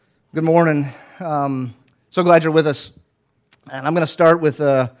Good morning. So glad you're with us. And I'm going to start with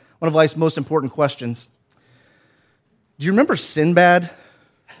one of life's most important questions. Do you remember Sinbad?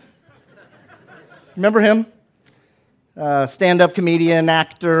 Remember him? Stand-up comedian,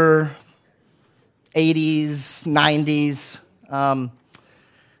 actor, 80s, 90s.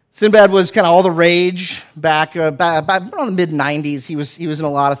 Sinbad was kind of all the rage back around the mid-90s. He was in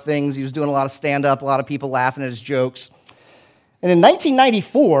a lot of things. He was doing a lot of stand-up, a lot of people laughing at his jokes. And in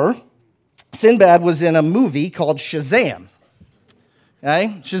 1994, Sinbad was in a movie called Shazam.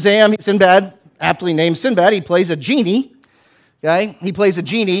 Okay? Sinbad, aptly named Sinbad, he plays a genie. Okay? He plays a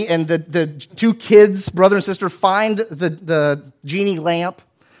genie, and the two kids, brother and sister, find the genie lamp.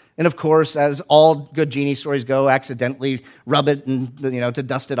 And of course, as all good genie stories go, accidentally rub it and to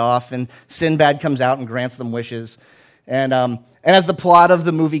dust it off. And Sinbad comes out and grants them wishes. And as the plot of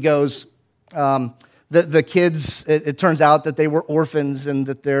the movie goes, the kids, it turns out that they were orphans and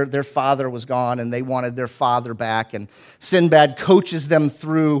that their father was gone and they wanted their father back. And Sinbad coaches them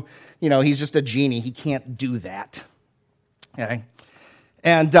through, he's just a genie. He can't do that. Okay?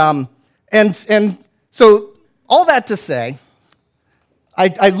 And so all that to say,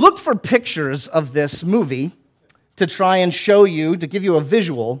 I looked for pictures of this movie to try and show you, to give you a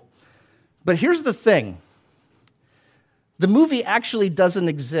visual. But here's the thing. The movie actually doesn't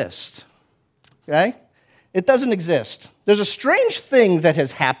exist. Okay? It doesn't exist. There's a strange thing that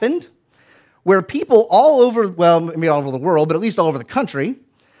has happened where people all over, maybe all over the world, but at least all over the country,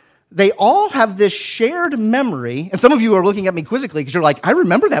 they all have this shared memory. And some of you are looking at me quizzically because you're like, I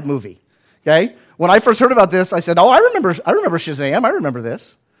remember that movie. Okay? When I first heard about this, I said, I remember Shazam. I remember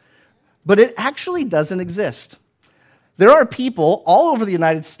this. But it actually doesn't exist. There are people all over the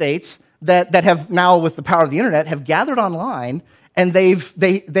United States that have now, with the power of the internet, have gathered online, and they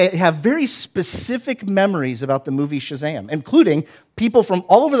have very specific memories about the movie Shazam, including people from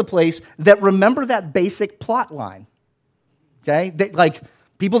all over the place that remember that basic plot line. Okay?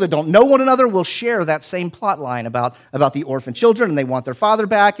 People that don't know one another will share that same plot line about the orphan children, and they want their father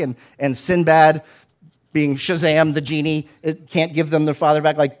back, and Sinbad, being Shazam, the genie, it can't give them their father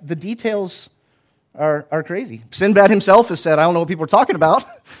back. The details are crazy. Sinbad himself has said, I don't know what people are talking about.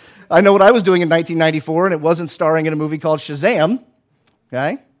 I know what I was doing in 1994, and it wasn't starring in a movie called Shazam,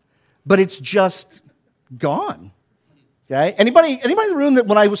 okay? But it's just gone, okay? Anybody in the room that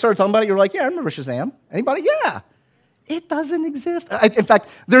when I started talking about it, you're like, yeah, I remember Shazam. Anybody? Yeah. It doesn't exist. In fact,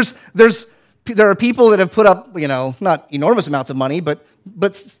 there are people that have put up, not enormous amounts of money, but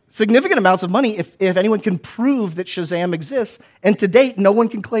significant amounts of money if anyone can prove that Shazam exists. And to date, no one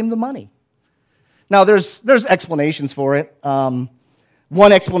can claim the money. Now, there's explanations for it.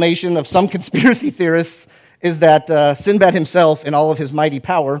 One explanation of some conspiracy theorists is that Sinbad himself, in all of his mighty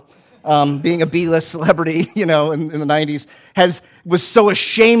power, being a B-list celebrity, in the 90s, was so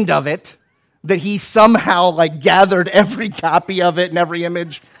ashamed of it that he somehow gathered every copy of it and every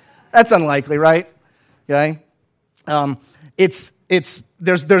image. That's unlikely, right? Okay. There's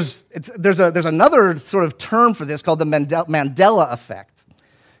another sort of term for this called the Mandela effect.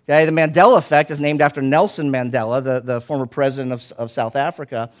 Okay, the Mandela effect is named after Nelson Mandela, the former president of South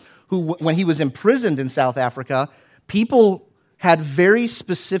Africa, who, when he was imprisoned in South Africa, people had very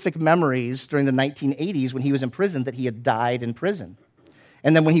specific memories during the 1980s when he was in prison that he had died in prison.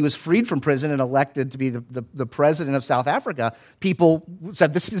 And then when he was freed from prison and elected to be the president of South Africa, people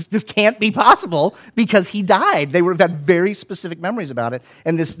said, this can't be possible because he died. They had very specific memories about it.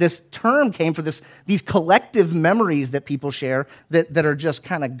 And this term came for these collective memories that people share that are just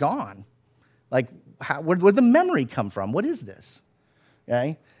kind of gone. Where'd the memory come from? What is this?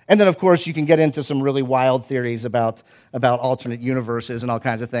 Okay? And then, of course, you can get into some really wild theories about alternate universes and all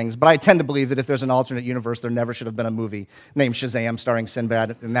kinds of things. But I tend to believe that if there's an alternate universe, there never should have been a movie named Shazam starring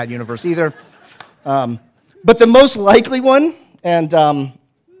Sinbad in that universe either. But the most likely one, and I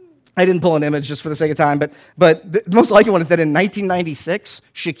didn't pull an image just for the sake of time, but the most likely one is that in 1996,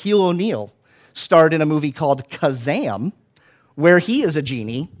 Shaquille O'Neal starred in a movie called Kazam, where he is a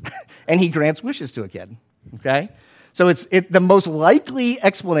genie, and he grants wishes to a kid. Okay? So the most likely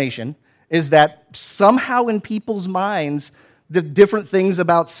explanation is that somehow in people's minds, the different things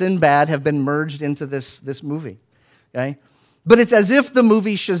about Sinbad have been merged into this movie. Okay? But it's as if the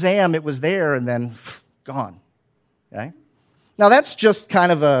movie Shazam, it was there and then gone. Okay? Now that's just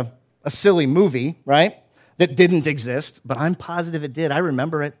kind of a silly movie, right? That didn't exist, but I'm positive it did. I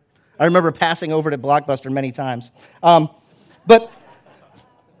remember it. I remember passing over it at Blockbuster many times. But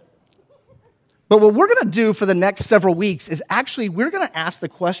what we're going to do for the next several weeks is actually we're going to ask the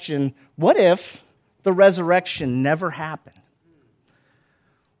question, what if the resurrection never happened?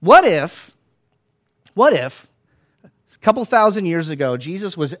 What if A couple thousand years ago,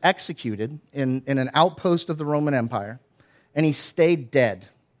 Jesus was executed in an outpost of the Roman Empire, and he stayed dead.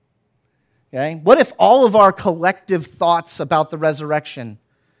 Okay? What if all of our collective thoughts about the resurrection,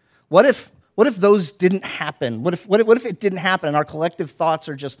 what if those didn't happen? What if it didn't happen and our collective thoughts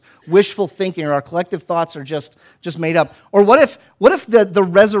are just wishful thinking, or our collective thoughts are just made up? Or what if the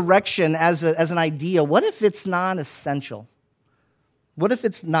resurrection as an idea, what if it's non-essential? What if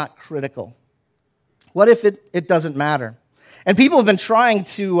it's not critical? What if it doesn't matter? And people have been trying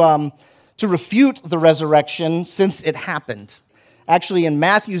to refute the resurrection since it happened. Actually, in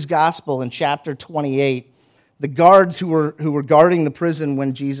Matthew's Gospel, in chapter 28, the guards who were guarding the prison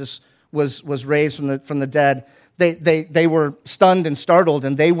when Jesus was raised from the dead, they were stunned and startled,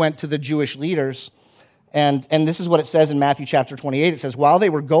 and they went to the Jewish leaders. And this is what it says in Matthew chapter 28. It says, "While they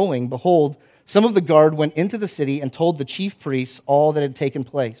were going, behold, some of the guard went into the city and told the chief priests all that had taken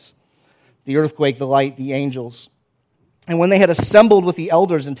place, the earthquake, the light, the angels. And when they had assembled with the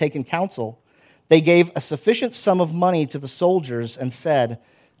elders and taken counsel, they gave a sufficient sum of money to the soldiers and said,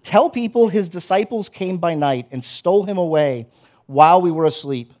 'Tell people his disciples came by night and stole him away while we were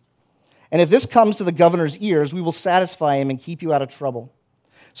asleep. And if this comes to the governor's ears, we will satisfy him and keep you out of trouble.'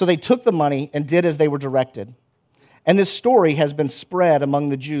 So they took the money and did as they were directed. And this story has been spread among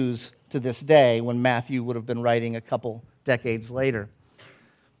the Jews to this day," when Matthew would have been writing a couple decades later.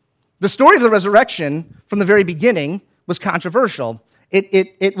 The story of the resurrection from the very beginning was controversial.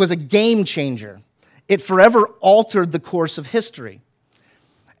 It was a game changer. It forever altered the course of history.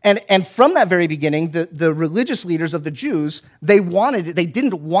 And from that very beginning, the religious leaders of the Jews, they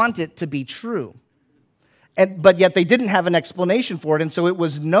didn't want it to be true. But yet they didn't have an explanation for it, and so it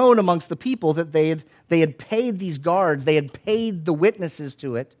was known amongst the people that they had paid these guards, they had paid the witnesses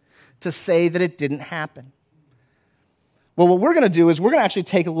to it to say that it didn't happen. Well, what we're going to do is we're going to actually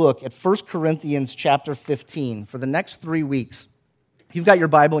take a look at 1 Corinthians chapter 15 for the next 3 weeks. If you've got your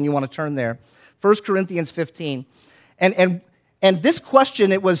Bible and you want to turn there, 1 Corinthians 15. And this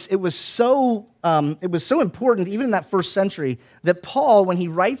question, it was so important, even in that first century, that Paul, when he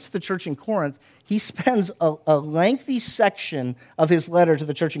writes to the church in Corinth, he spends a lengthy section of his letter to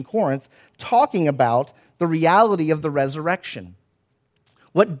the church in Corinth talking about the reality of the resurrection.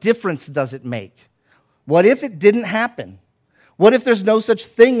 What difference does it make? What if it didn't happen? What if there's no such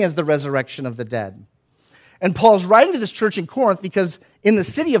thing as the resurrection of the dead? And Paul's writing to this church in Corinth because in the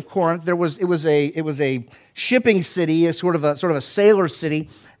city of Corinth, it was a shipping city, a sort of a sailor city.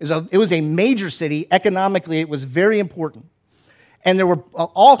 It was a major city. Economically, it was very important. And there were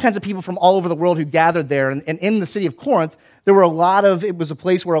all kinds of people from all over the world who gathered there. And in the city of Corinth, it was a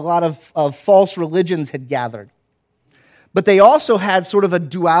place where a lot of false religions had gathered. But they also had sort of a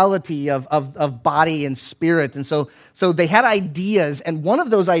duality of body and spirit. And so they had ideas, and one of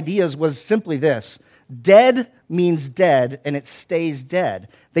those ideas was simply this: dead means dead, and it stays dead.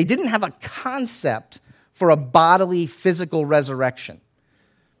 They didn't have a concept for a bodily, physical resurrection.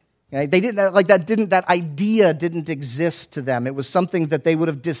 Okay? That idea didn't exist to them. It was something that they would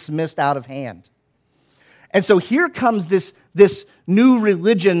have dismissed out of hand. And so here comes this new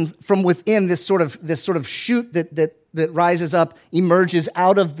religion from within, this sort of shoot that rises up, emerges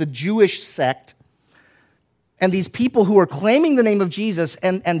out of the Jewish sect. And these people who are claiming the name of Jesus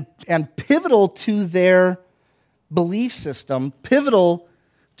and pivotal to their belief system, pivotal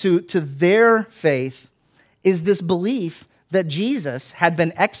to their faith, is this belief that Jesus had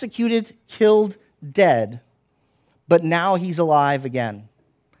been executed, killed, dead, but now he's alive again.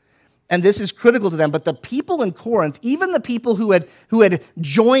 And this is critical to them. But the people in Corinth, even the people who had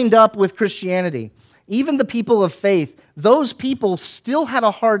joined up with Christianity, even the people of faith, those people still had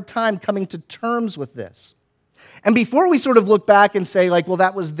a hard time coming to terms with this. And before we sort of look back and say, well,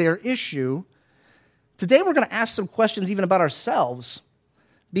 that was their issue, today we're going to ask some questions even about ourselves.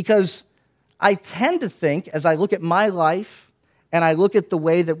 Because I tend to think, as I look at my life and I look at the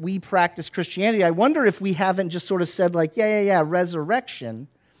way that we practice Christianity, I wonder if we haven't just sort of said resurrection,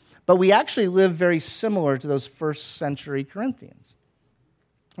 but we actually live very similar to those first century Corinthians.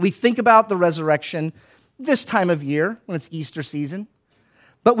 We think about the resurrection this time of year when it's Easter season,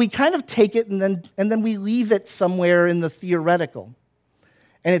 but we kind of take it and then we leave it somewhere in the theoretical.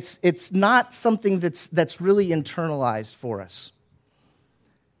 And it's not something that's really internalized for us.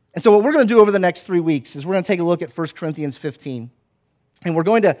 And so what we're going to do over the next 3 weeks is we're going to take a look at 1 Corinthians 15. And we're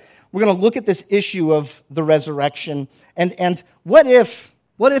going to look at this issue of the resurrection. And what if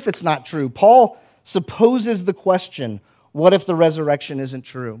it's not true? Paul supposes the question, what if the resurrection isn't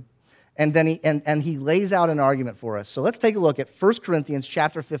true? And then he lays out an argument for us. So let's take a look at 1 Corinthians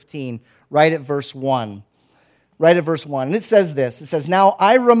chapter 15, right at verse 1. Right at verse 1. And it says this. It says, "Now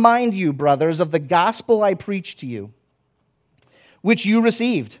I remind you, brothers, of the gospel I preached to you, which you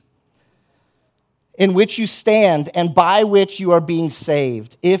received, in which you stand, and by which you are being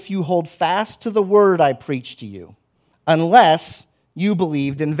saved, if you hold fast to the word I preached to you, unless you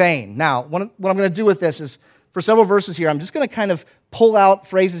believed in vain. Now, what I'm going to do with this is, for several verses here, I'm just going to kind of pull out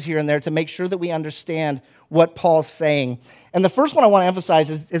phrases here and there to make sure that we understand what Paul's saying. And the first one I want to emphasize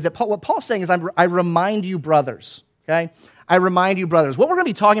is that what Paul's saying is, I remind you, brothers, okay? I remind you, brothers. What we're going to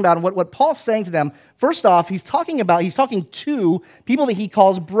be talking about and what Paul's saying to them, first off, he's talking to people that he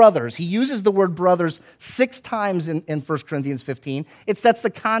calls brothers. He uses the word brothers 6 times in 1 Corinthians 15. It sets the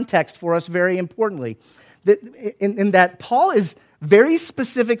context for us very importantly. In that Paul is very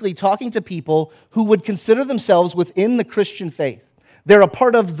specifically talking to people who would consider themselves within the Christian faith. They're a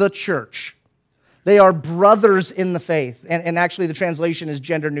part of the church. They are brothers in the faith. And actually the translation is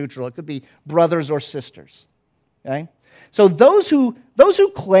gender neutral. It could be brothers or sisters. Okay? So those who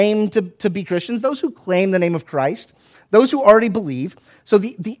claim to be Christians, those who claim the name of Christ, those who already believe. So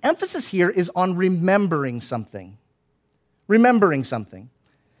the emphasis here is on remembering something. Remembering something.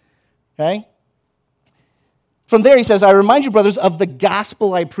 Okay? From there, he says, I remind you, brothers, of the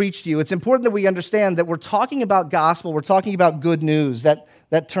gospel I preached to you. It's important that we understand that we're talking about gospel. We're talking about good news. That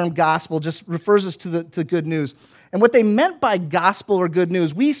term gospel just refers us to good news. And what they meant by gospel or good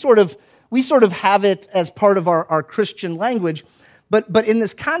news, we sort of have it as part of our Christian language. But in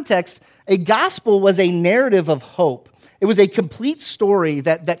this context, a gospel was a narrative of hope. It was a complete story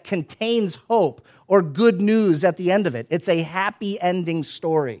that contains hope or good news at the end of it. It's a happy ending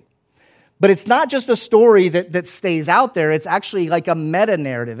story. But it's not just a story that stays out there. It's actually like a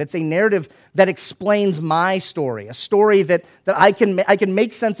meta-narrative. It's a narrative that explains my story, a story that I can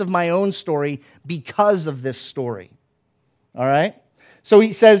make sense of my own story because of this story. All right? So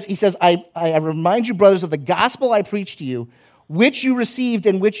he says, I remind you, brothers, of the gospel I preached to you, which you received,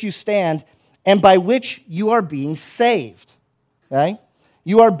 in which you stand, and by which you are being saved. Okay?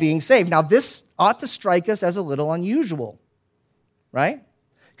 You are being saved. Now, this ought to strike us as a little unusual, right?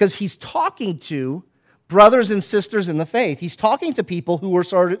 Because he's talking to brothers and sisters in the faith. He's talking to people who were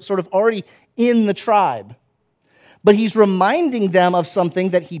sort of already in the tribe. But he's reminding them of something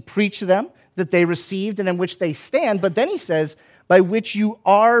that he preached to them, that they received, and in which they stand. But then he says, by which you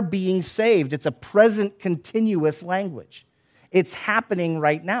are being saved. It's a present continuous language. It's happening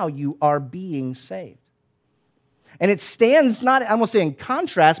right now. You are being saved. And it stands not, I won't say in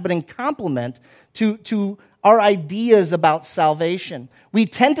contrast, but in complement to our ideas about salvation. We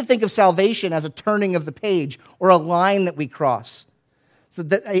tend to think of salvation as a turning of the page or a line that we cross. So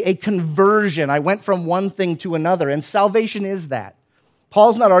that a conversion. I went from one thing to another, and salvation is that.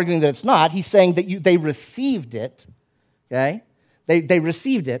 Paul's not arguing that it's not. He's saying that they received it. Okay? They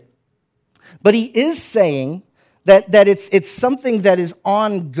received it. But he is saying that it's something that is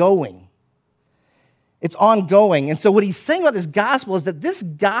ongoing. It's ongoing. And so what he's saying about this gospel is that this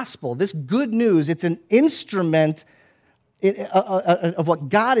gospel, this good news, it's an instrument of what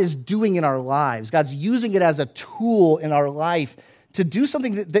God is doing in our lives. God's using it as a tool in our life to do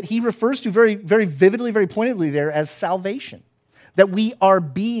something that he refers to very, very vividly, very pointedly there as salvation. That we are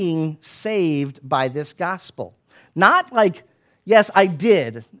being saved by this gospel. Not like, yes, I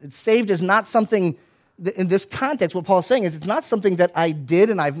did. Saved is not something, in this context, what Paul's saying is it's not something that I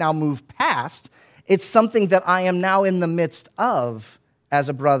did and I've now moved past. It's something that I am now in the midst of as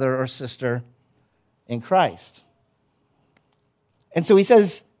a brother or sister in Christ. And so he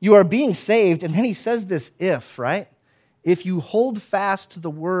says, you are being saved, and then he says this if, right? If you hold fast to the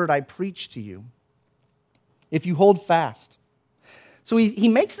word I preach to you. If you hold fast. So he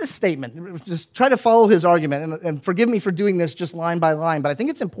makes this statement. Just try to follow his argument, and forgive me for doing this just line by line, but I think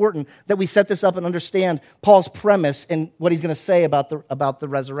it's important that we set this up and understand Paul's premise and what he's going to say about the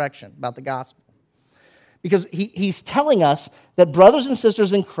resurrection, about the gospel. Because he's telling us that brothers and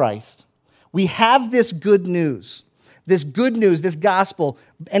sisters in Christ, we have this good news, this gospel,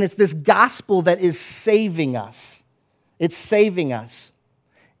 and it's this gospel that is saving us. It's saving us.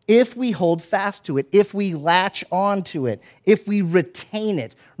 If we hold fast to it, if we latch on to it, if we retain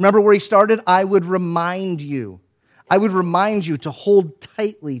it. Remember where he started? I would remind you to hold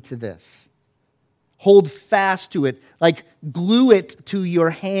tightly to this. Hold fast to it, like glue it to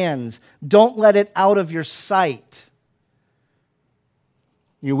your hands. Don't let it out of your sight.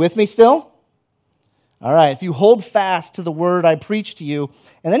 You with me still? All right, if you hold fast to the word I preached to you.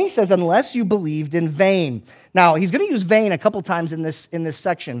 And then he says, unless you believed in vain. Now, he's going to use vain a couple times in this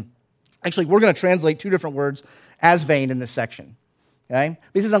section. Actually, we're going to translate 2 different words as vain in this section. Okay?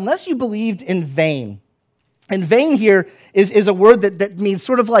 But he says, unless you believed in vain. And vain here is a word that means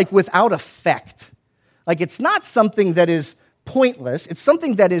sort of like without effect. Like it's not something that is pointless. It's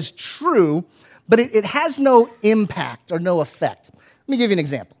something that is true, but it has no impact or no effect. Let me give you an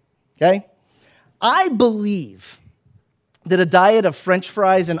example, okay? I believe that a diet of French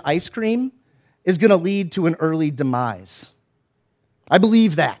fries and ice cream is going to lead to an early demise. I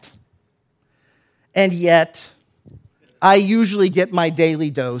believe that. And yet, I usually get my daily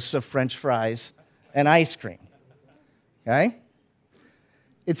dose of French fries and ice cream, okay?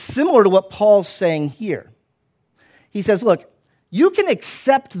 It's similar to what Paul's saying here. He says, look, you can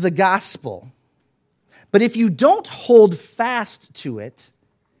accept the gospel, but if you don't hold fast to it,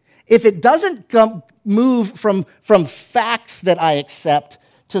 if it doesn't move from facts that I accept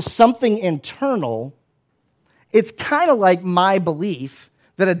to something internal, it's kind of like my belief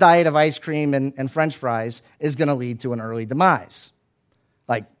that a diet of ice cream and French fries is going to lead to an early demise.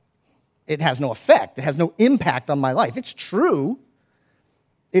 Like, it has no effect. It has no impact on my life. It's true.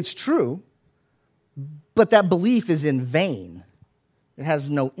 It's true. But that belief is in vain. It has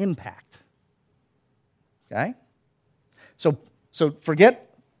no impact. Okay? So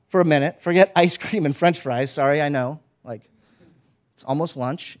forget for a minute. Forget ice cream and French fries. Sorry, I know. Like, it's almost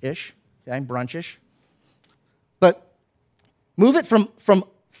lunch-ish. Okay? Brunch-ish. But move it from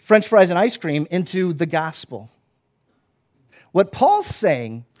French fries and ice cream into the gospel. What Paul's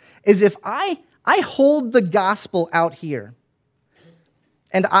saying is if I hold the gospel out here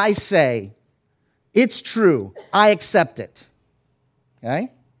and I say, it's true, I accept it,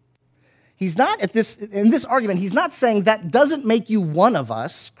 okay? He's not in this argument, he's not saying that doesn't make you one of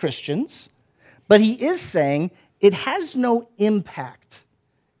us, Christians, but he is saying it has no impact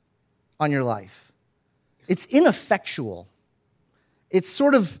on your life. It's ineffectual. It's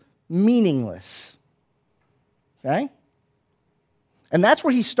sort of meaningless, okay? And that's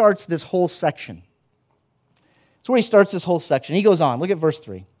where he starts this whole section. That's where he starts this whole section. He goes on, look at verse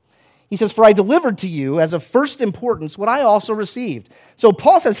 3. He says, for I delivered to you as of first importance what I also received. So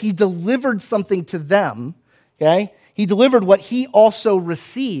Paul says he delivered something to them, okay? He delivered what he also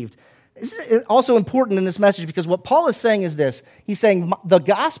received. This is also important in this message because what Paul is saying is this. He's saying the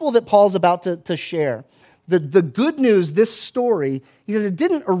gospel that Paul's about to share, the good news, this story, he says it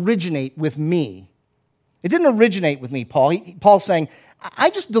didn't originate with me. It didn't originate with me, Paul. Paul's saying, I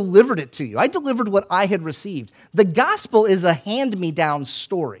just delivered it to you. I delivered what I had received. The gospel is a hand-me-down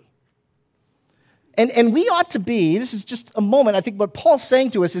story. And we ought to be, this is just a moment, I think what Paul's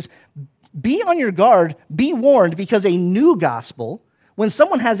saying to us is, be on your guard, be warned, because a new gospel, when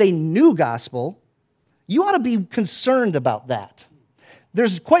someone has a new gospel, you ought to be concerned about that.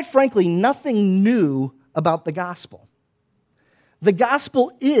 There's, quite frankly, nothing new about the gospel. The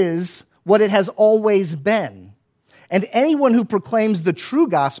gospel is what it has always been. And anyone who proclaims the true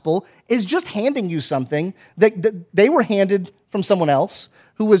gospel is just handing you something that they were handed from someone else,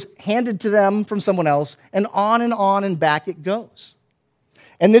 who was handed to them from someone else, and on and back it goes.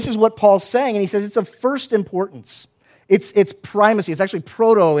 And this is what Paul's saying, and he says it's of first importance. It's primacy. It's actually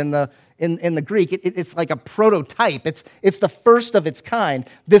proto in the Greek. It's like a prototype. It's the first of its kind.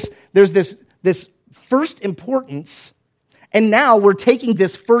 There's this first importance, and now we're taking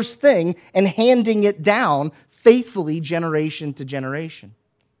this first thing and handing it down faithfully generation to generation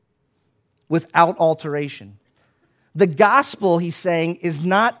without alteration. The gospel, he's saying, is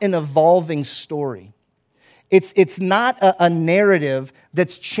not an evolving story. It's not a narrative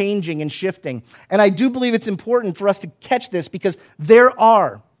that's changing and shifting. And I do believe it's important for us to catch this because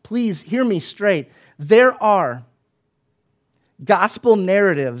please hear me straight, there are gospel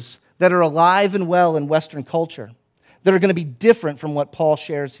narratives that are alive and well in Western culture that are going to be different from what Paul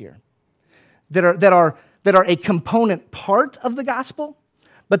shares here, that are a component part of the gospel,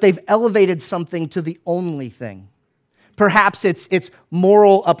 but they've elevated something to the only thing. Perhaps it's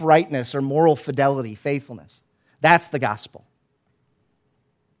moral uprightness or moral fidelity, faithfulness. That's the gospel.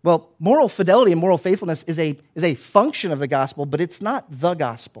 Well, moral fidelity and moral faithfulness is a function of the gospel, but it's not the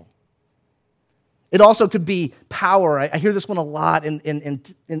gospel. It also could be power. I hear this one a lot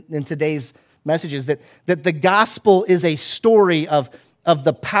in today's messages, that the gospel is a story of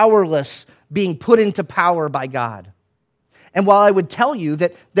the powerless being put into power by God. And while I would tell you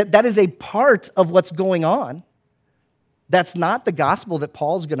that is a part of what's going on, that's not the gospel that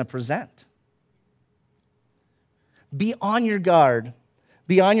Paul's going to present. Be on your guard.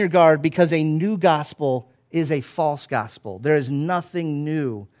 Be on your guard because a new gospel is a false gospel. There is nothing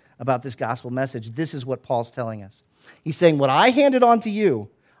new about this gospel message. This is what Paul's telling us. He's saying, what I handed on to you,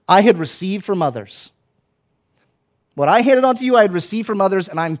 I had received from others. What I handed on to you, I had received from others,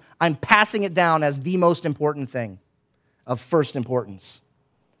 and I'm passing it down as the most important thing of first importance.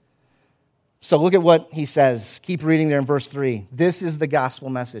 So look at what he says. Keep reading there in verse 3. This is the gospel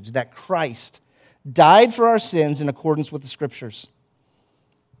message, that Christ died for our sins in accordance with the Scriptures.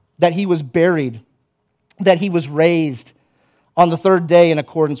 that he was buried, that he was raised on the third day in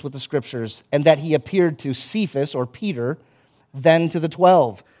accordance with the Scriptures, and that he appeared to Cephas, or Peter, then to the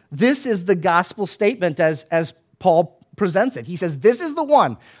 12. This is the gospel statement as Paul presents it. He says, this is the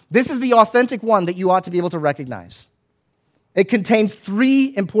one. This is the authentic one that you ought to be able to recognize. It contains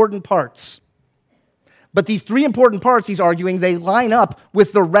three important parts. But these three important parts, he's arguing, they line up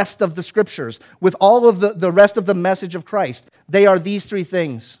with the rest of the Scriptures, with all of the rest of the message of Christ. They are these three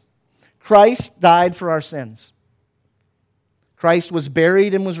things. Christ died for our sins. Christ was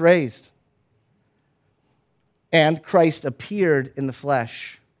buried and was raised. And Christ appeared in the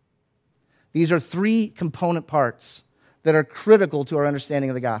flesh. These are three component parts that are critical to our understanding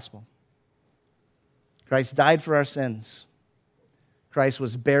of the gospel. Christ died for our sins. Christ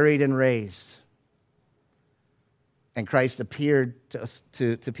was buried and raised. And Christ appeared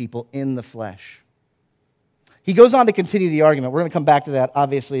to people in the flesh. He goes on to continue the argument. We're going to come back to that,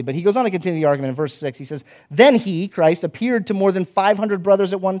 obviously, but he goes on to continue the argument in verse 6. He says, then he, Christ, appeared to more than 500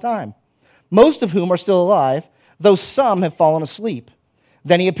 brothers at one time, most of whom are still alive, though some have fallen asleep.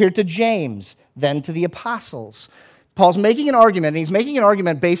 Then he appeared to James, then to the apostles. Paul's making an argument, and he's making an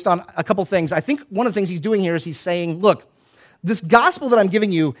argument based on a couple things. I think one of the things he's doing here is he's saying, look, this gospel that I'm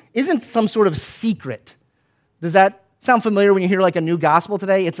giving you isn't some sort of secret. Does that sound familiar when you hear like a new gospel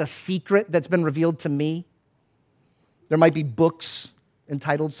today? It's a secret that's been revealed to me. There might be books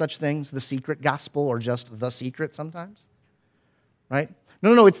entitled such things, The Secret Gospel, or just The Secret sometimes, right?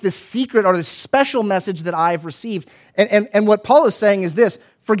 No, it's this secret or this special message that I've received. And what Paul is saying is this,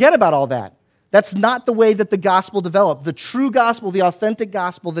 forget about all that. That's not the way that the gospel developed. The true gospel, the authentic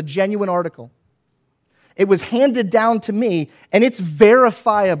gospel, the genuine article. It was handed down to me, and it's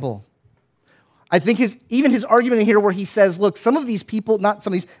verifiable. I think even his argument here where he says, look, some of these people, not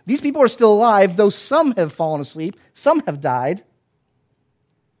some of these people are still alive, though some have fallen asleep, some have died.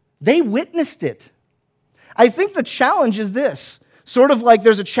 They witnessed it. I think the challenge is this. Sort of like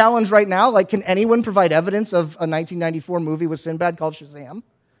there's a challenge right now, like can anyone provide evidence of a 1994 movie with Sinbad called Shazam?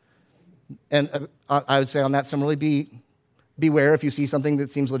 And I would say on that similarly, beware if you see something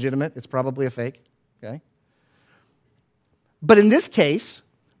that seems legitimate, it's probably a fake, okay? But in this case,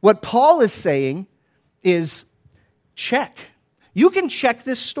 what Paul is saying is check. You can check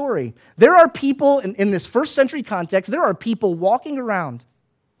this story. There are people in this first century context, there are people walking around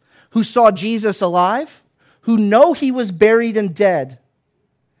who saw Jesus alive, who know he was buried and dead,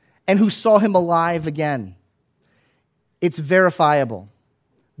 and who saw him alive again. It's verifiable.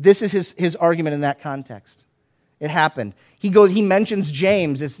 This is his argument in that context. It happened. He mentions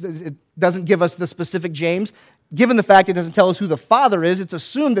James. It doesn't give us the specific James. Given the fact it doesn't tell us who the father is, it's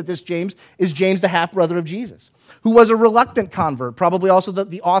assumed that this James is James, the half-brother of Jesus, who was a reluctant convert, probably also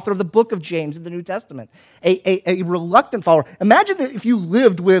the author of the book of James in the New Testament, a reluctant follower. Imagine that if you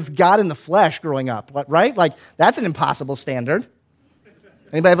lived with God in the flesh growing up, right? Like, that's an impossible standard.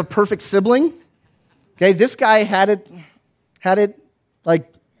 Anybody have a perfect sibling? Okay, this guy had it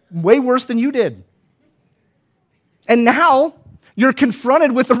like way worse than you did. And now you're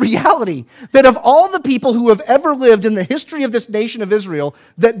confronted with the reality that of all the people who have ever lived in the history of this nation of Israel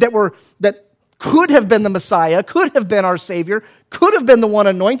that could have been the Messiah, could have been our Savior, could have been the one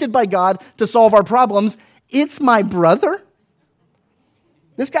anointed by God to solve our problems, it's my brother?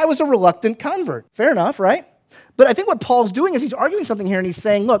 This guy was a reluctant convert. Fair enough, right? But I think what Paul's doing is he's arguing something here, and he's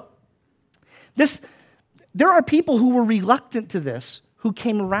saying, look, there are people who were reluctant to this who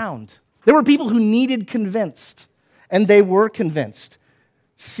came around. There were people who needed convinced. And they were convinced.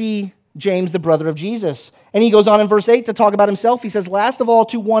 See James, the brother of Jesus. And he goes on in verse 8 to talk about himself. He says, last of all,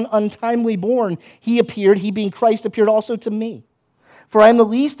 to one untimely born, he appeared, he being Christ, appeared also to me. For I am the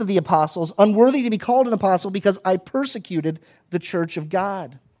least of the apostles, unworthy to be called an apostle because I persecuted the church of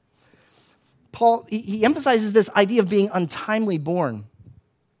God. Paul, he emphasizes this idea of being untimely born.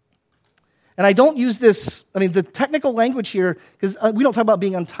 And I don't use this, the technical language here, because we don't talk about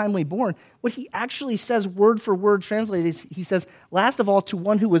being untimely born. What he actually says, word for word translated, is he says, last of all, to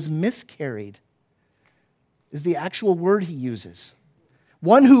one who was miscarried, is the actual word he uses.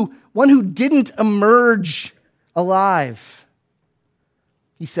 One who didn't emerge alive.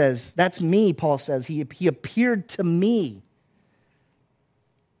 He says, that's me, Paul says. He appeared to me.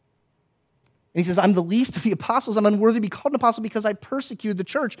 And he says, I'm the least of the apostles. I'm unworthy to be called an apostle because I persecuted the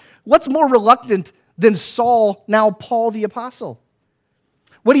church. What's more reluctant than Saul, now Paul the apostle?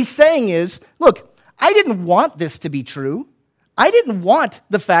 What he's saying is, look, I didn't want this to be true. I didn't want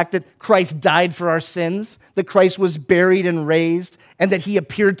the fact that Christ died for our sins, that Christ was buried and raised, and that he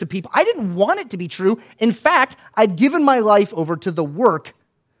appeared to people. I didn't want it to be true. In fact, I'd given my life over to the work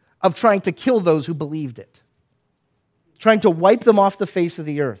of trying to kill those who believed it. trying to wipe them off the face of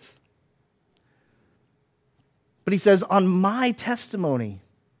the earth. But he says, on my testimony,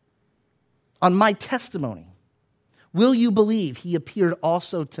 will you believe he appeared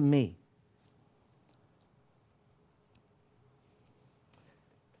also to me?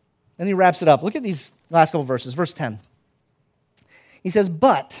 And he wraps it up. Look at these last couple verses. Verse 10. He says,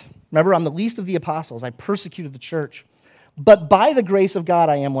 but, remember, I'm the least of the apostles. I persecuted the church. But by the grace of God,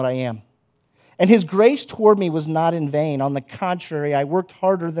 I am what I am. And his grace toward me was not in vain. On the contrary, I worked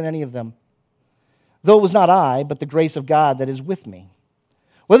harder than any of them. Though it was not I, but the grace of God that is with me.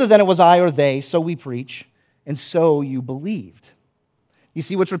 Whether then it was I or they, so we preach, and so you believed. You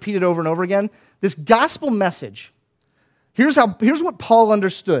see what's repeated over and over again? This gospel message. Here's what Paul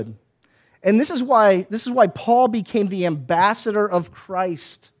understood. And this is why Paul became the ambassador of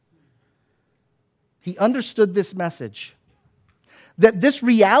Christ. He understood this message. That this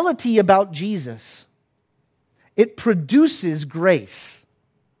reality about Jesus, it produces grace.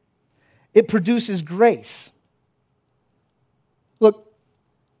 It produces grace. Look,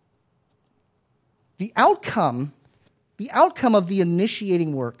 the outcome of the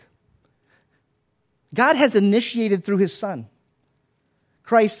initiating work, God has initiated through his Son.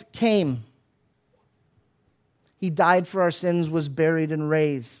 Christ came. He died for our sins, was buried and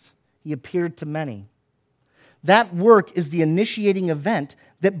raised. He appeared to many. That work is the initiating event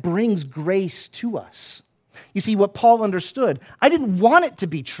that brings grace to us. You see, what Paul understood, I didn't want it to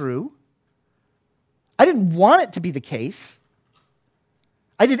be true. I didn't want it to be the case.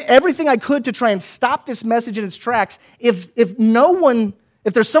 I did everything I could to try and stop this message in its tracks. If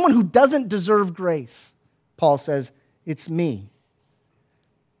there's someone who doesn't deserve grace, Paul says, it's me.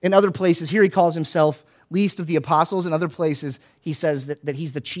 In other places, here he calls himself least of the apostles. In other places, he says that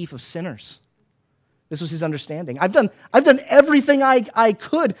he's the chief of sinners. This was his understanding. I've done everything I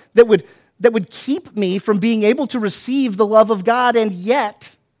could that would keep me from being able to receive the love of God, and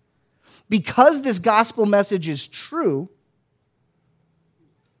yet, because this gospel message is true,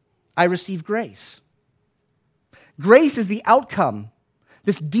 I receive grace. Grace is the outcome,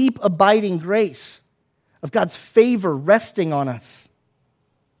 this deep, abiding grace of God's favor resting on us.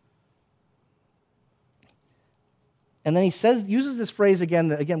 And then he uses this phrase again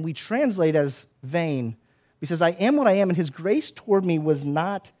that, again, we translate as vain. He says, I am what I am, and his grace toward me was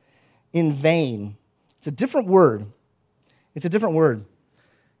not in vain. It's a different word. It's a different word.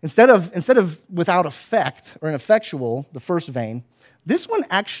 Instead of without effect or ineffectual, the first vain, this one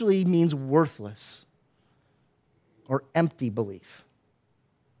actually means worthless or empty belief.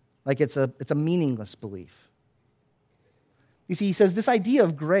 Like it's a meaningless belief. You see, he says this idea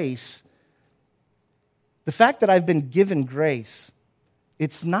of grace, the fact that I've been given grace,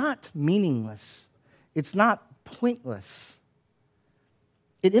 it's not meaningless. It's not pointless.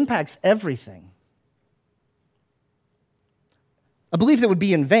 It impacts everything. A belief that would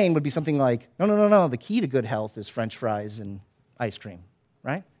be in vain would be something like, no, the key to good health is French fries and ice cream,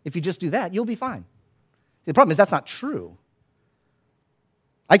 right? If you just do that, you'll be fine. The problem is that's not true.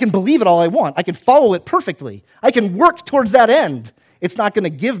 I can believe it all I want. I can follow it perfectly. I can work towards that end. It's not going to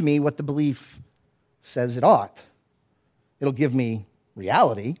give me what the belief says it ought. It'll give me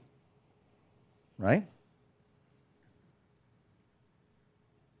reality, right?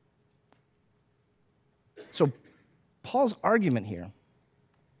 So Paul's argument here,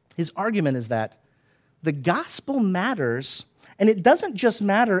 his argument is that the gospel matters, and it doesn't just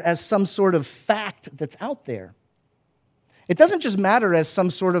matter as some sort of fact that's out there. It doesn't just matter as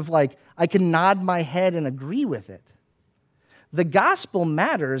some sort of like, I can nod my head and agree with it. The gospel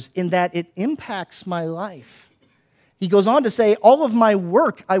matters in that it impacts my life. He goes on to say, all of my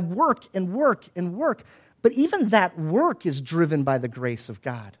work, I work and work and work, but even that work is driven by the grace of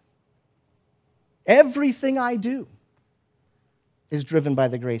God. Everything I do is driven by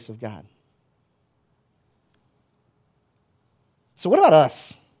the grace of God. So what about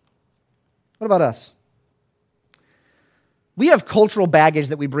us? What about us? We have cultural baggage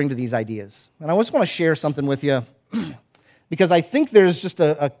that we bring to these ideas. And I just want to share something with you because I think there's just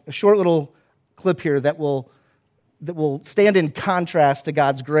a short little clip here that will stand in contrast to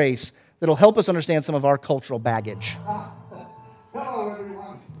God's grace that'll help us understand some of our cultural baggage. Hello,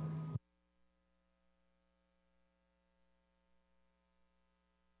 everyone.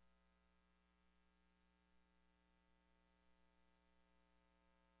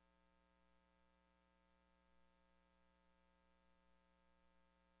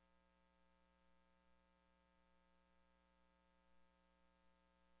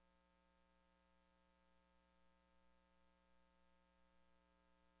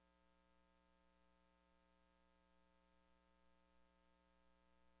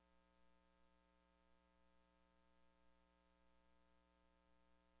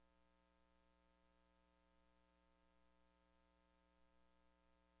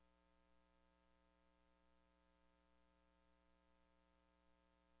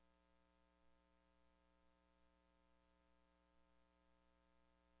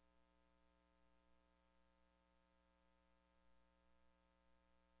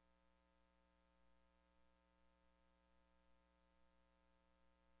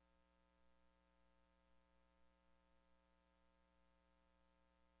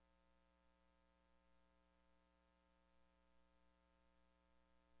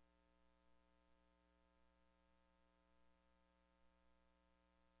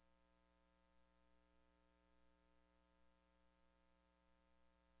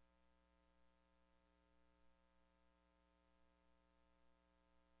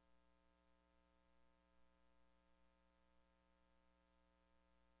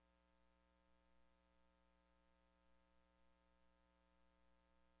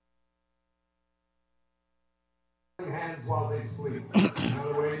 hands while they sleep. You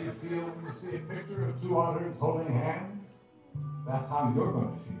know the way you feel when you see a picture of two others holding hands? That's how you're going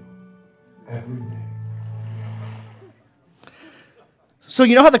to feel every day. So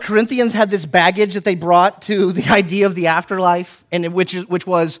you know how the Corinthians had this baggage that they brought to the idea of the afterlife, and which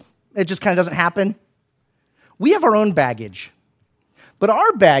was, it just kind of doesn't happen? We have our own baggage. But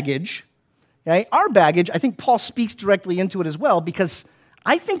our baggage, okay, I think Paul speaks directly into it as well, because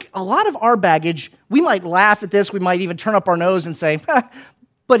I think a lot of our baggage, we might laugh at this, we might even turn up our nose and say,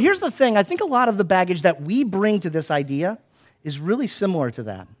 but here's the thing, I think a lot of the baggage that we bring to this idea is really similar to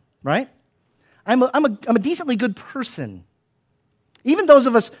that, right? I'm a decently good person. Even those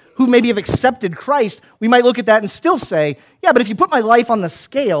of us who maybe have accepted Christ, we might look at that and still say, yeah, but if you put my life on the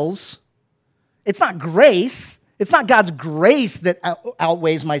scales, it's not grace. It's not God's grace that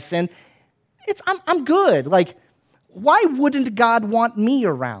outweighs my sin. I'm good. Like, why wouldn't God want me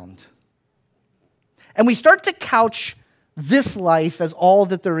around? And we start to couch this life as all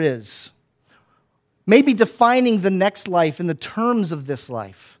that there is. Maybe defining the next life in the terms of this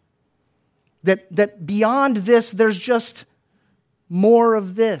life. That beyond this, there's just more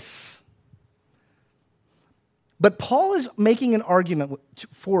of this. But Paul is making an argument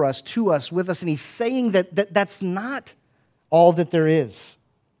for us, to us, with us, and he's saying that that's not all that there is.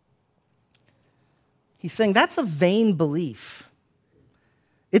 He's saying that's a vain belief.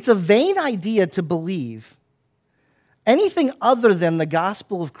 It's a vain idea to believe anything other than the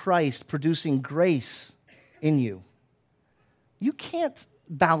gospel of Christ producing grace in you. You can't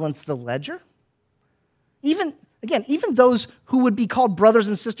balance the ledger. Even those who would be called brothers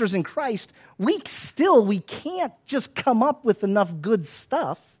and sisters in Christ, we can't just come up with enough good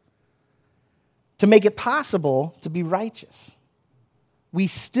stuff to make it possible to be righteous. We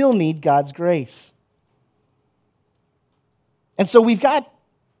still need God's grace. And so we've got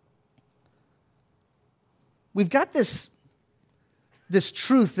this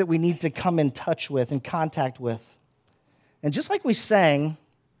truth that we need to come in touch with and contact with. And just like we sang,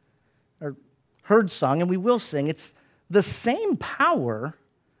 or heard sung, and we will sing, it's the same power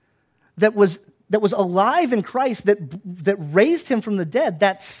that was alive in Christ that raised him from the dead.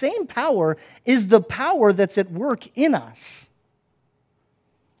 That same power is the power that's at work in us.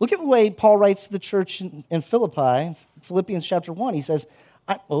 Look at the way Paul writes to the church in Philippi, Philippians chapter 1. He says,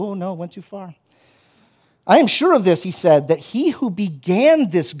 went too far. I am sure of this, he said, that he who began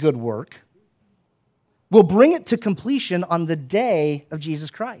this good work will bring it to completion on the day of Jesus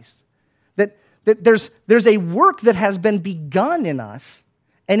Christ. That there's a work that has been begun in us,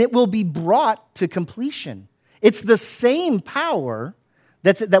 and it will be brought to completion. It's the same power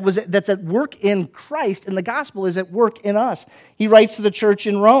that's at work in Christ, and the gospel is at work in us. He writes to the church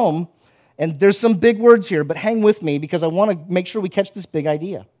in Rome, and there's some big words here, but hang with me because I want to make sure we catch this big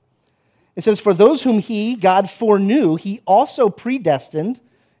idea. It says, for those whom God foreknew, he also predestined,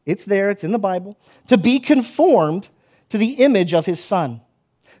 it's there, it's in the Bible, to be conformed to the image of his Son.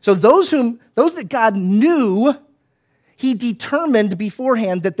 So those that God knew, he determined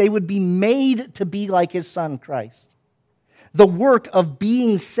beforehand that they would be made to be like his Son, Christ. The work of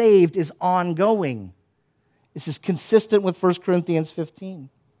being saved is ongoing. This is consistent with 1 Corinthians 15.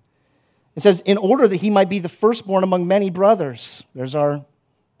 It says, in order that he might be the firstborn among many brothers. There's our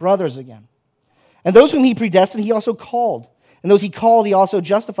brothers again. And those whom he predestined, he also called. And those he called, he also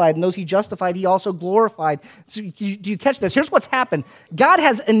justified. And those he justified, he also glorified. So do you catch this? Here's what's happened. God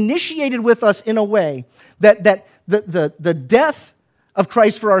has initiated with us in a way that the death of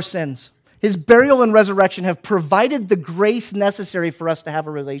Christ for our sins, his burial and resurrection have provided the grace necessary for us to have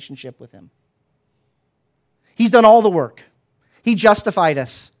a relationship with him. He's done all the work. He justified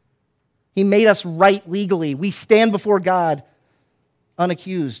us. He made us right legally. We stand before God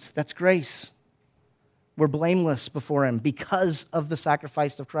unaccused. That's grace. We're blameless before him because of the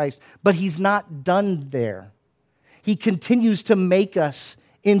sacrifice of Christ. But he's not done there. He continues to make us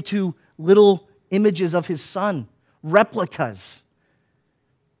into little images of his Son, replicas,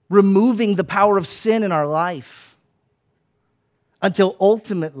 removing the power of sin in our life until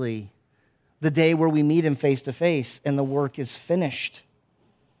ultimately the day where we meet him face to face and the work is finished.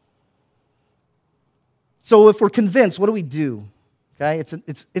 So if we're convinced, what do we do? Okay,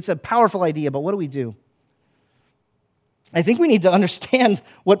 it's a powerful idea, but what do we do? I think we need to understand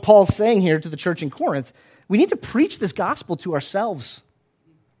what Paul's saying here to the church in Corinth. We need to preach this gospel to ourselves.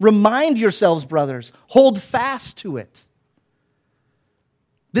 Remind yourselves, brothers. Hold fast to it.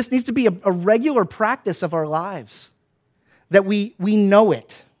 This needs to be a regular practice of our lives, that we know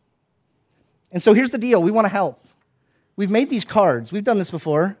it. And so here's the deal. We want to help. We've made these cards. We've done this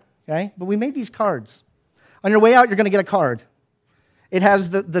before, okay? But we made these cards. On your way out, you're going to get a card. It has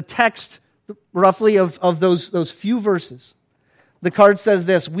the text, roughly, of those few verses. The card says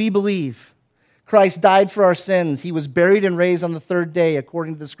this: we believe Christ died for our sins. He was buried and raised on the third day,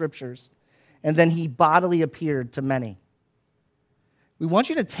 according to the Scriptures. And then he bodily appeared to many. We want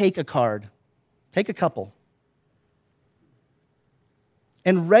you to take a card, take a couple,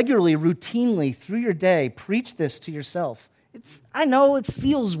 and regularly, routinely, through your day, preach this to yourself. I know it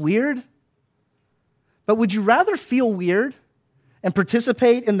feels weird, but would you rather feel weird and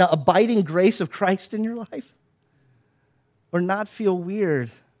participate in the abiding grace of Christ in your life? Or not feel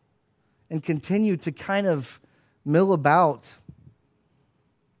weird and continue to kind of mill about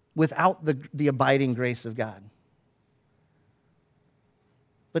without the abiding grace of God?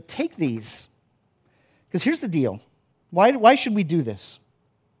 But take these, because here's the deal. Why should we do this?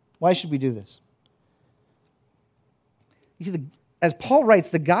 Why should we do this? You see, as Paul writes,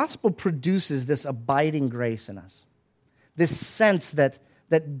 the gospel produces this abiding grace in us, this sense that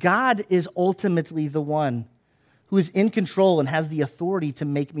God is ultimately the one who is in control and has the authority to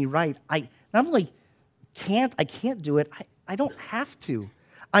make me right. I not only can't do it, I don't have to.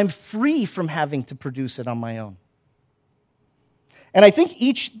 I'm free from having to produce it on my own. And I think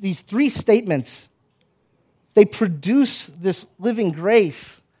these three statements, they produce this living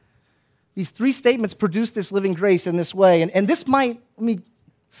grace. These three statements produce this living grace in this way. And this might, let me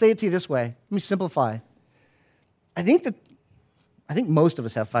say it to you this way. Let me simplify. I think most of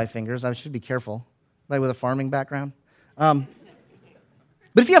us have 5 fingers. I should be careful, like with a farming background. But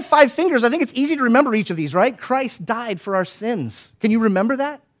if you have 5 fingers, I think it's easy to remember each of these, right? Christ died for our sins. Can you remember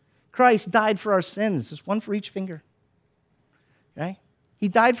that? Christ died for our sins. Just one for each finger. Okay? He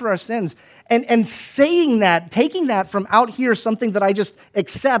died for our sins. And saying that, taking that from out here, something that I just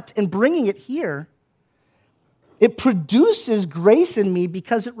accept, and bringing it here, it produces grace in me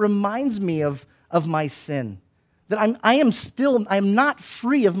because it reminds me of my sin. That I am not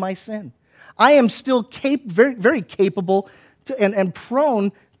free of my sin. I am still very, very capable and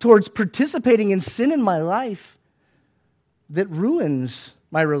prone towards participating in sin in my life that ruins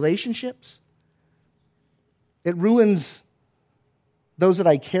my relationships. It ruins those that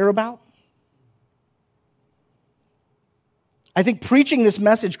I care about. I think preaching this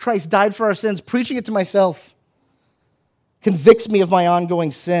message, Christ died for our sins, preaching it to myself, convicts me of my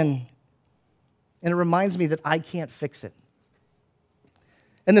ongoing sin. And it reminds me that I can't fix it.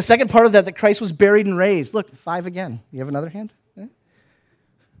 And the second part of that Christ was buried and raised. Look, 5 again. You have another hand? Yeah.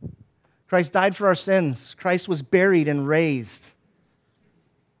 Christ died for our sins. Christ was buried and raised.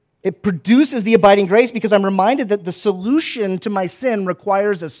 It produces the abiding grace because I'm reminded that the solution to my sin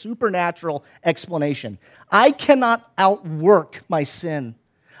requires a supernatural explanation. I cannot outwork my sin.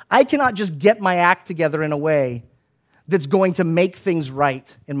 I cannot just get my act together in a way that's going to make things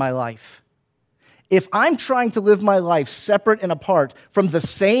right in my life. If I'm trying to live my life separate and apart from the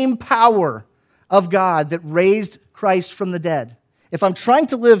same power of God that raised Christ from the dead, if I'm trying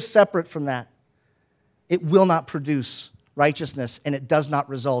to live separate from that, it will not produce righteousness, and it does not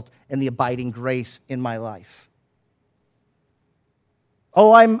result in the abiding grace in my life.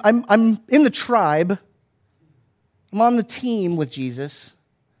 Oh, I'm in the tribe. I'm on the team with Jesus,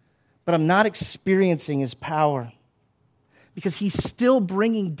 but I'm not experiencing his power because he's still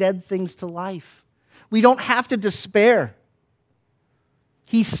bringing dead things to life. We don't have to despair.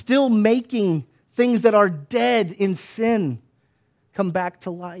 He's still making things that are dead in sin come back to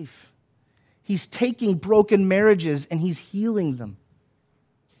life. He's taking broken marriages and he's healing them.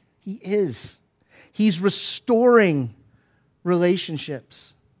 He is. He's restoring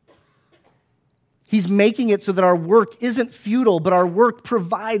relationships. He's making it so that our work isn't futile, but our work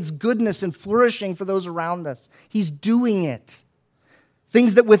provides goodness and flourishing for those around us. He's doing it.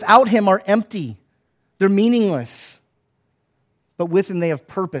 Things that without him are empty. They're meaningless. But with him they have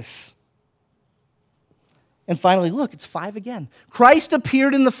purpose. And finally, look, it's 5 again. Christ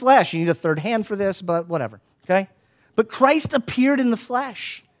appeared in the flesh. You need a third hand for this, but whatever, okay? But Christ appeared in the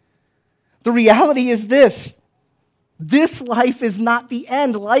flesh. The reality is this. This life is not the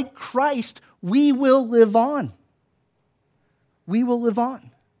end. Like Christ, we will live on. We will live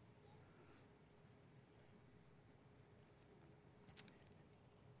on.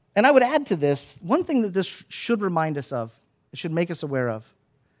 And I would add to this, one thing that this should remind us of, it should make us aware of,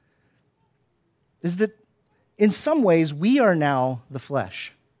 is that in some ways, we are now the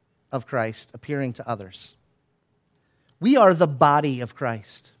flesh of Christ appearing to others. We are the body of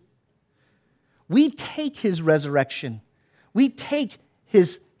Christ. We take his resurrection. We take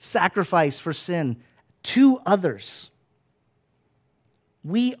his sacrifice for sin to others.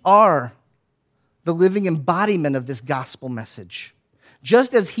 We are the living embodiment of this gospel message.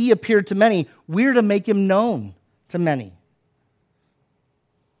 Just as he appeared to many, we're to make him known to many.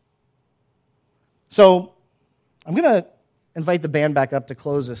 So I'm going to invite the band back up to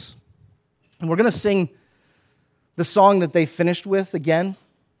close this. And we're going to sing the song that they finished with again.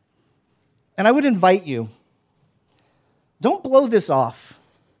 And I would invite you, don't blow this off.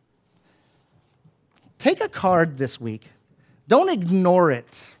 Take a card this week. Don't ignore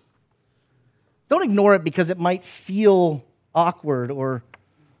it. Don't ignore it because it might feel awkward or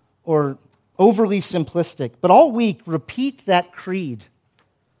overly simplistic. But all week, repeat that creed.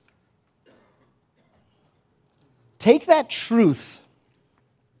 Take that truth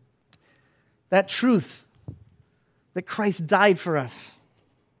that Christ died for us.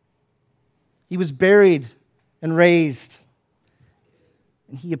 He was buried and raised,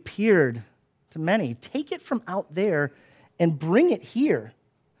 and he appeared to many. Take it from out there and bring it here.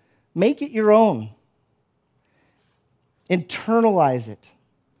 Make it your own. Internalize it.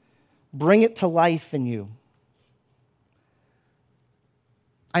 Bring it to life in you.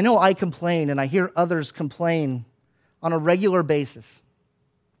 I know I complain, and I hear others complain on a regular basis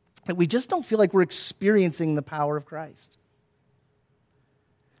that we just don't feel like we're experiencing the power of Christ.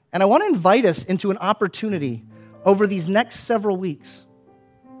 And I want to invite us into an opportunity over these next several weeks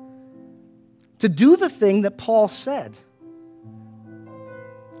to do the thing that Paul said.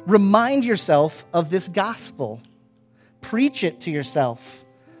 Remind yourself of this gospel. Preach it to yourself.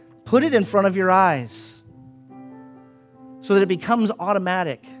 Put it in front of your eyes so that it becomes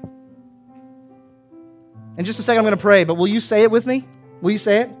automatic. In just a second, I'm going to pray, but will you say it with me? Will you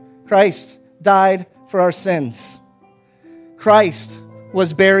say it? Christ died for our sins. Christ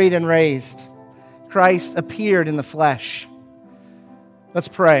was buried and raised. Christ appeared in the flesh. Let's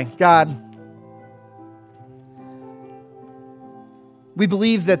pray. God, we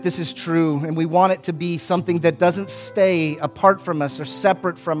believe that this is true, and we want it to be something that doesn't stay apart from us or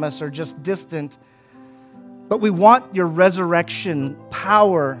separate from us or just distant. But we want your resurrection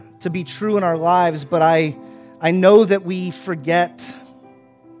power to be true in our lives, but I know that we forget.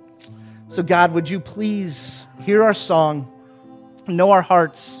 So God, would you please hear our song, know our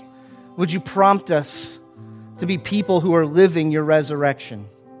hearts. Would you prompt us to be people who are living your resurrection?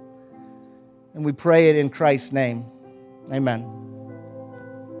 And we pray it in Christ's name. Amen.